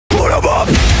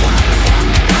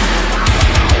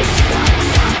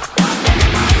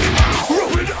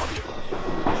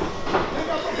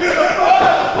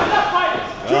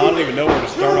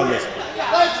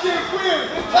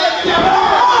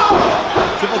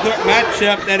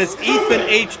matchup that is Ethan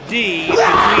HD between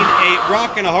a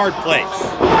rock and a hard place.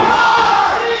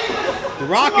 The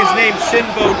rock is named Sinn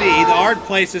Bodhi, the hard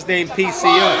place is named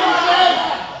PCO.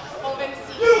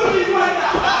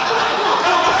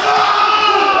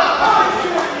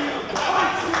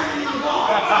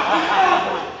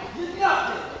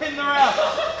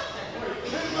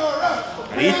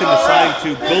 And Ethan deciding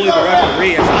to bully the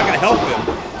referee. It's not going to help him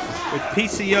with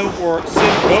PCO or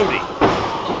Sinn Bodhi.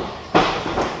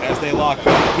 As they lock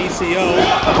up, PCO. Oh my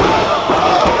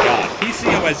God.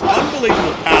 PCO has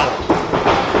unbelievable power.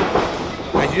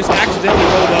 As you just accidentally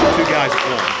rolled up two guys at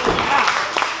once.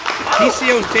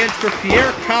 PCO stands for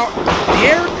Pierre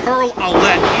Carl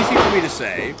Ouellet, easy for me to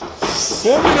say.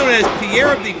 Formerly known as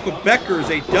Pierre of the Quebecers,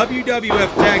 a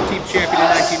WWF Tag Team Champion in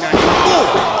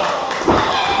 1994.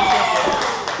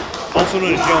 Also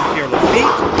known as Jean-Pierre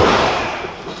Lafitte.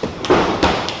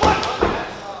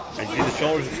 As you see the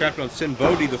shoulders are trapped on Sinn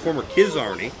Bodhi, the former Kiz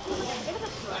Arnie.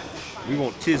 We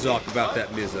won't tiz-off about that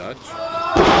Mizuch.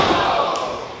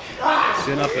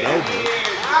 Sinn up and over.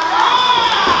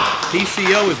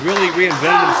 PCO has really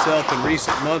reinvented himself in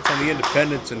recent months on the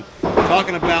independents and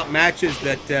talking about matches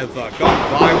that have gone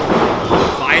viral for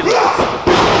violence, for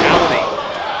brutality,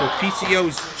 for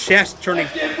PCO's chest turning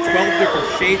 12 different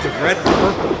shades of red and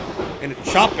purple in a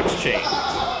chop exchange.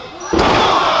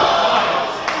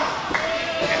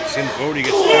 And Sinn Bodhi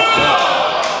gets picked up.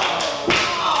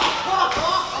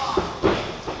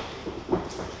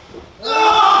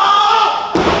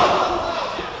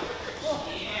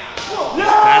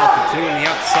 On the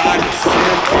outside with Sinn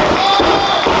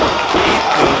and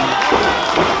Ethan.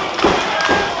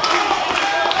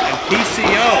 And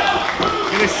PCO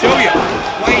gonna show you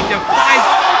why he defies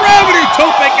gravity.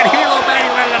 Tope and Hero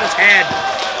banging right on his head.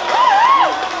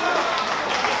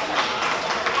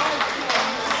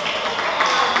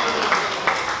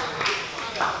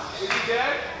 Is he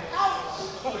dead?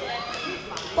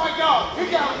 My God,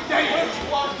 he got him dead.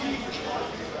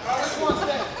 Which one's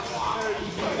dead?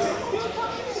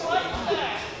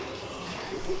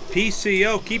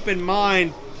 PCO, keep in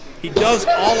mind, he does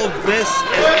all of this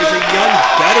as a young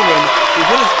veteran. He's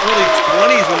in his early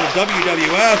 20s in the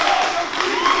WWF.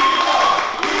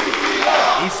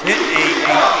 He's hit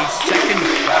a second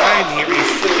time here, a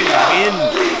second win.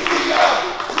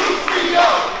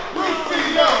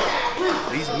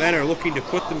 These men are looking to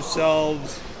put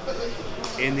themselves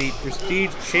in the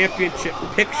Prestige Championship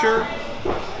picture,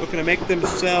 looking to make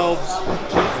themselves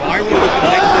viral, looking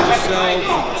to make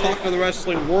themselves talk of the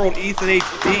wrestling world. Ethan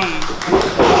HD,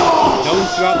 known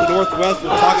throughout the Northwest,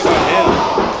 we'll talk about him.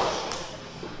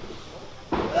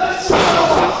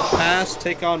 Pass,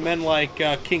 take on men like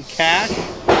King Cash,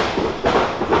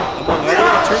 among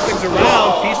others. Turn things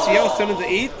around, PCO sending to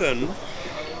Ethan.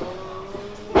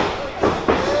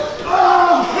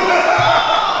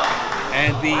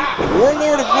 And the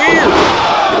Warlord of Weird,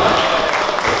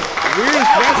 the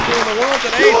weirdest wrestler in the world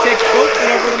today, takes Boatman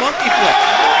over the monkey flip.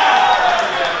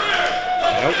 I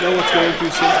don't know what's going through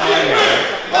Sinn's mind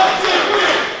now.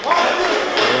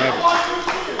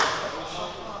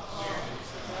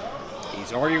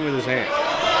 He's arguing with his hand.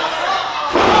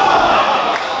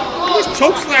 He's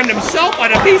chokeslammed himself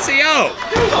on a PCO.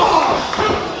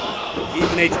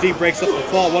 Ethan HD breaks up the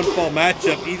fall, one fall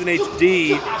matchup. Ethan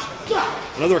HD,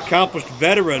 another accomplished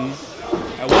veteran,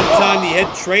 at one time the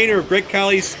head trainer of Great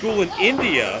Khali's school in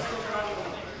India,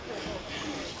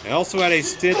 and also had a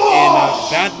stint in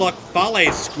Bad Luck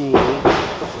Fale's school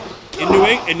in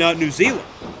New Zealand.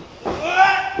 So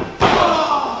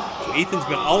Ethan's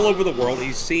been all over the world.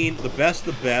 He's seen the best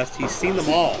of the best. He's seen them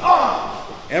all,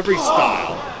 every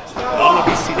style. I don't know if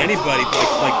he's seen anybody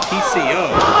like PCO.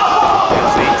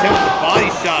 As he attempts the body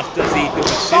shots, does Ethan with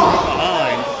Sinn from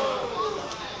behind.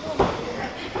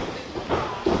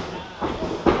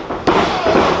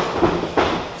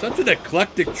 Such an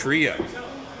eclectic trio.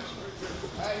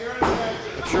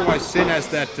 Not sure why Sinn has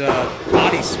that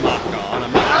body smock on.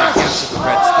 I'm not going to guess at the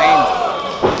red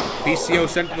stains. PCO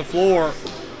sent to the floor.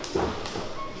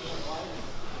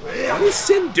 What is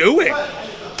Sinn doing?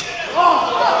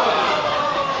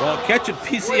 Well, catching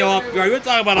PCO off guard. We're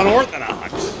talking about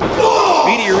unorthodox.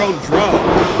 Beating your own drum.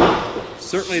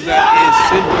 Certainly that is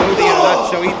Sinn Bodhi in a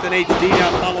nutshell. Ethan HD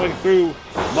now following through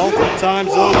multiple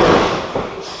times over.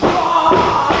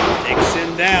 Takes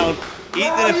Sinn down.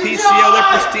 Ethan and PCO, their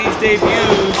Prestige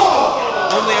debuts,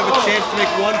 only have a chance to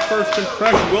make one first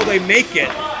impression. Will they make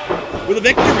it with a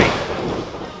victory?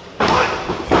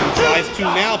 Ethan tries to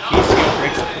now. PCO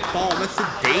breaks up the fall. That's the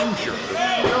danger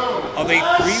of a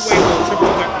three-way World Triple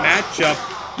Threat matchup.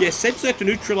 You essentially have to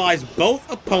neutralize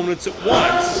both opponents at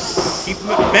once, keep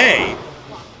them at bay,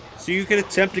 so you can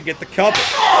attempt to get the cover.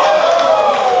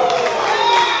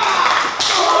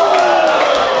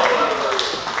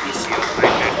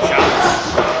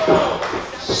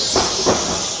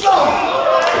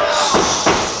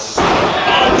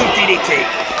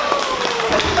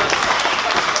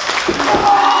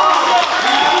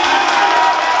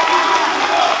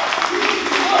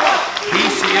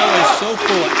 so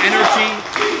full of energy,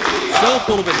 so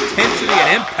full of intensity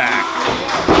and impact.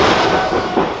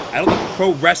 I don't think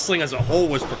pro wrestling as a whole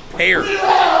was prepared for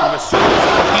the service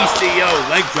of PCO.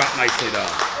 Leg drop nicely done.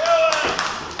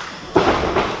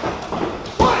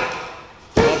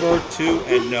 Cover 2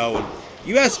 and no.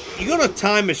 You go to a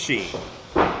time machine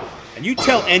and you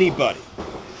tell anybody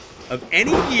of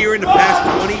any year in the past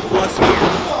 20 plus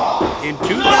years, in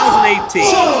 2018,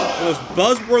 the most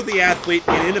buzzworthy athlete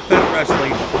in independent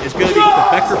wrestling is going to be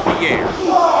Rebecca Pierre.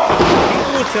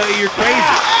 People will tell you you're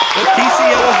crazy, but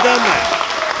PCO has done that.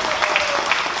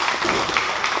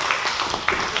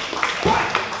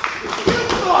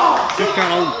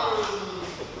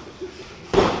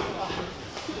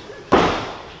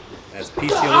 As PCO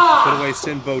looks to put away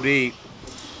Sinn Bodhi.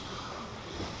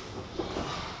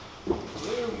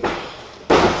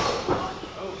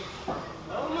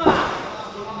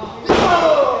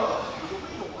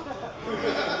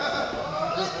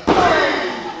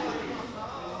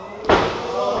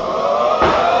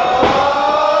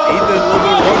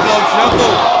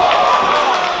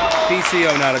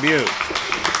 PCO not amused.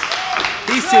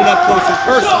 He's seen up close in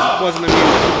person. Wasn't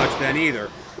amused too much then either.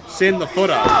 Sinn the foot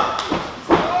up.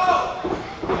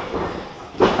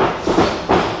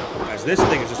 As this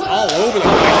thing is just all over the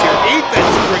place here. Eat that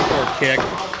springboard kick.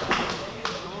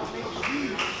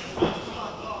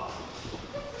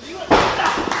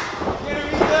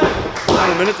 A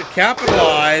minute to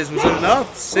capitalize was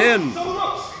enough. Sinn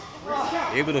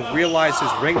able to realize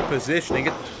his ring position and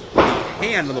get the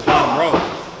hand on the bottom rope.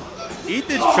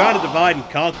 Ethan's trying to divide and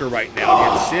conquer right now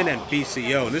against Sinn and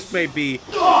PCO, and this may be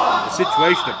a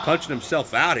situation of punching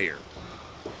himself out here.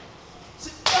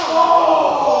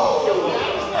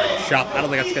 Alright, chop. I don't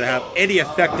think that's going to have any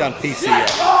effect on PCO.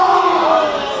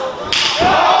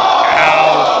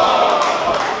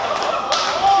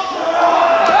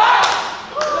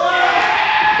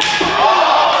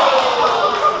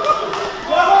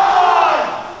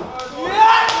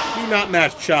 Do not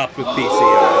match chops with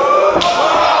PCO.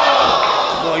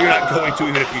 Well, you're not going to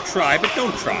even if you try, but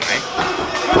don't try.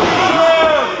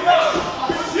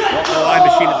 The line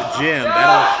machine at the gym,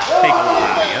 that'll take a lot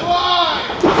out of you.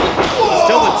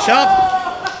 Still the chop.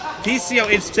 PCO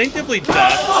instinctively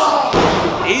ducks.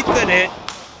 Ethan hit.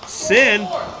 Sinn.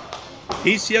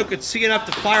 PCO could see enough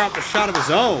to fire off a shot of his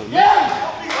own.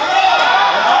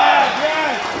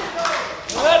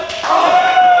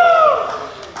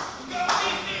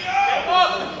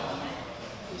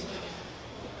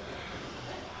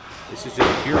 This is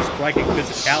just pure striking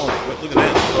physicality. Look at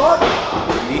this.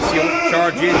 PCO to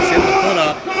charge in, Sinn the foot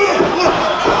up.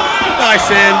 Nice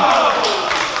Sinn.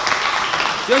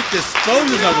 Just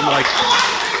disposes of him like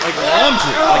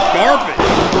laundry, like garbage.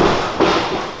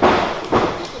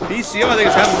 PCO, I think,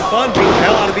 is having fun beating the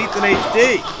hell out of Ethan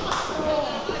HD.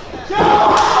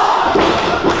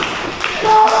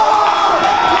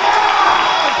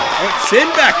 Oh, Sinn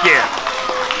back here.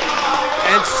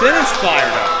 And Sinn is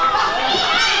fired up.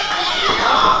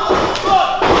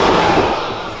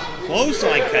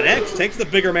 Clothesline connects, takes the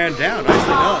bigger man down.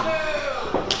 Nicely done.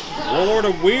 Warlord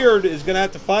of Weird is going to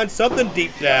have to find something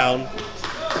deep down.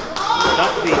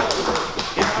 Stop the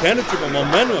impenetrable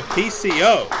momentum of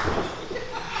PCO.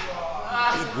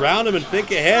 Just ground him and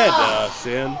think ahead,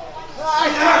 Sinn.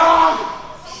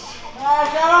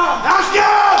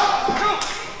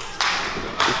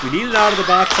 If we need an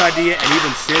out-of-the-box idea and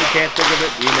even Sinn can't think of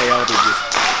it, we may all be just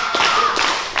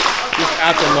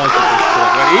out to lunch at this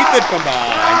point. When Ethan from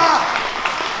behind,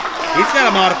 he's got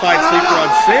a modified sleeper on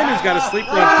Sinn, who's got a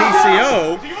sleeper on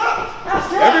PCO.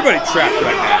 Everybody trapped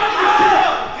right now.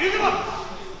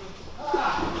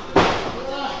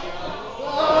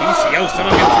 PCO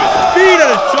somehow gets to his feet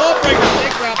on a jawbreaker, leg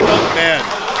wrap up man.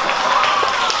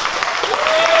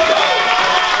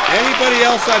 Anybody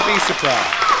else, I'd be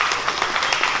surprised.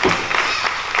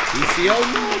 PCO,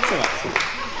 not so much.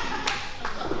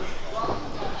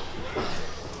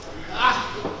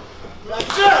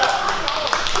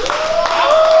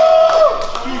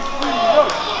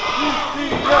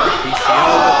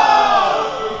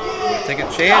 Take a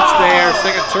chance there,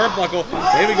 second turnbuckle.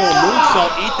 Maybe go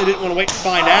moonsault. Ethan didn't want to wait to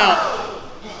find out.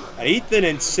 And Ethan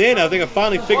and Sinn, I think, have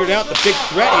finally figured out the big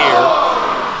threat here.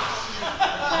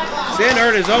 Sinn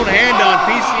earned his own hand on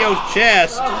PCO's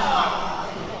chest.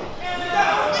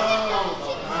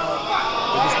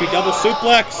 Could this be double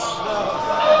suplex?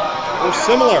 Or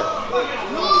similar?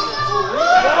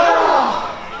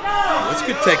 This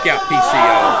could take out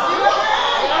PCO.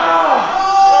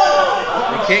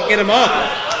 They can't get him up.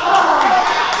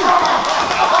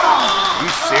 You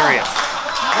serious?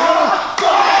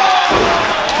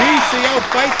 PCO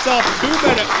fights off 2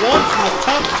 men at once from the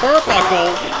top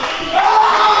turnbuckle.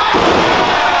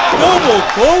 Double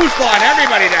clothesline,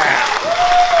 everybody down.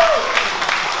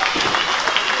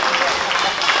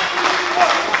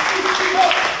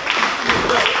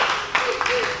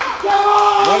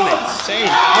 What an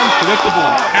insane, unpredictable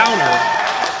encounter.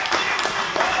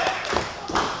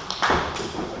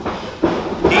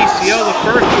 PCO the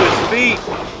first to his feet.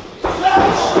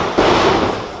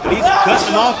 And he's cutting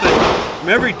him off from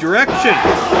every direction.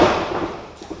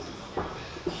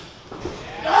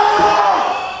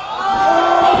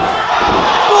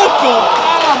 Buckle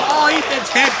bomb! Oh, Ethan's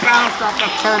head bounced off the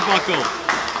turnbuckle.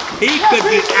 He could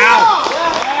be out.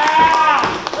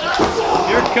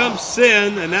 Here comes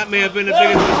Sinn, and that may have been the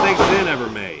biggest mistake Sinn ever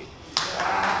made.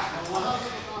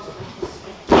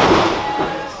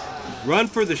 Run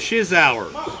for the shiz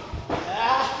hours.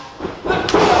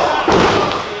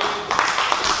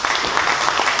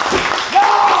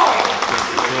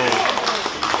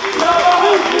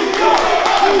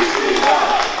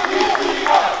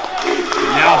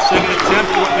 Now second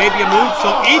attempt for what may be a move, so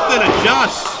Ethan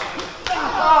adjusts.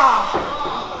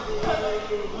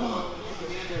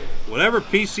 Whatever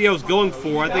PCO's going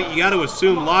for, I think you got to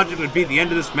assume logic would be the end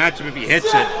of this matchup if he hits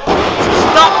it.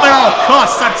 Stop at all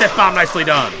costs, sunset bomb, nicely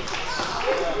done.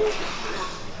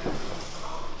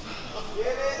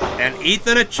 And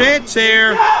Ethan a chance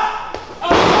here.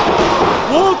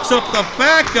 Walks up the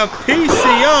back of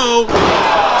PCO.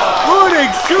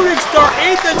 Running shooting star,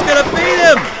 Ethan's gonna beat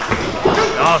him.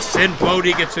 Oh, Sinn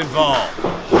Bodhi gets involved.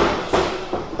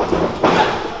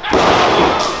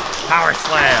 Power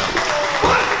slam.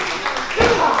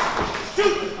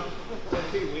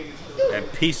 And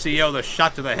PCO, the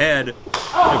shot to the head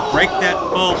to break that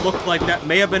fall. Looked like that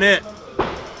may have been it.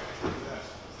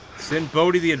 Sinn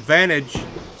Bodhi the advantage.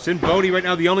 Sinn Bodhi right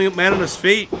now the only man on his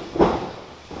feet.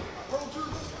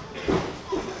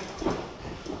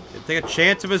 He'll take a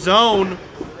chance of his own.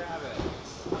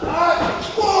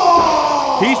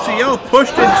 PCO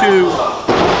pushed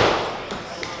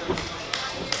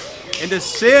into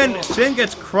Sinn. Sinn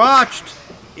gets crotched.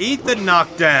 Ethan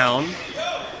knocked down.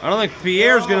 I don't think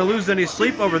Pierre's going to lose any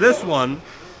sleep over this one.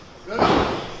 You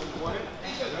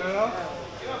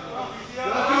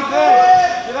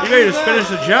ready to finish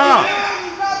the job?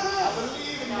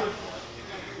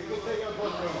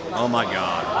 Oh my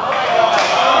God.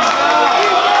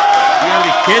 You gotta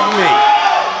be kidding me.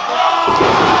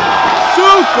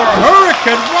 Super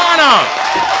Hurricane Rana!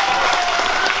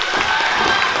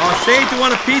 Oh, shade to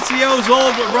one of PCO's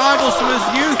old rivals from his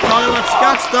youth, talking about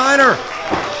Scott Steiner.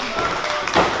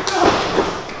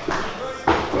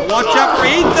 Watch out for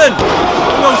Ethan!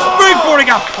 No springboarding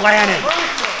got planted!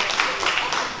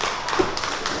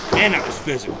 And that was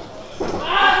physical.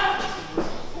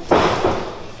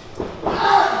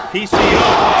 PCO,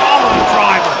 oh,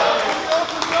 driver!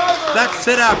 That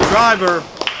sit-out driver.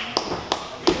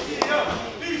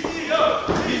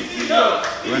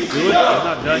 Let's do it. He's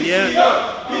not done yet. PCO's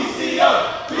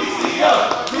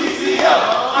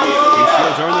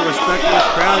earned the respect of this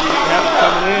crowd. You can have it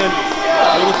coming in.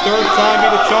 For the third time be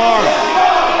the charm.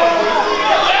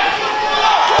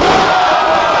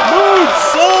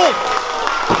 Moonsault!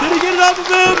 Did he get it off of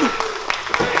him?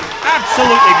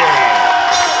 Absolutely did.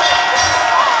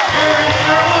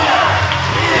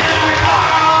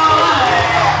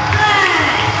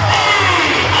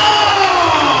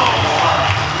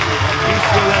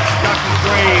 PCO that stuck in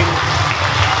frame.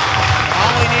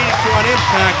 All he needed to on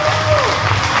impact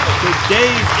to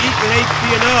daze Ethan HP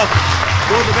enough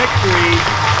for the victory.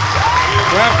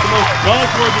 Perhaps the most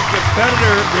buzzworthy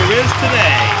competitor there is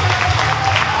today.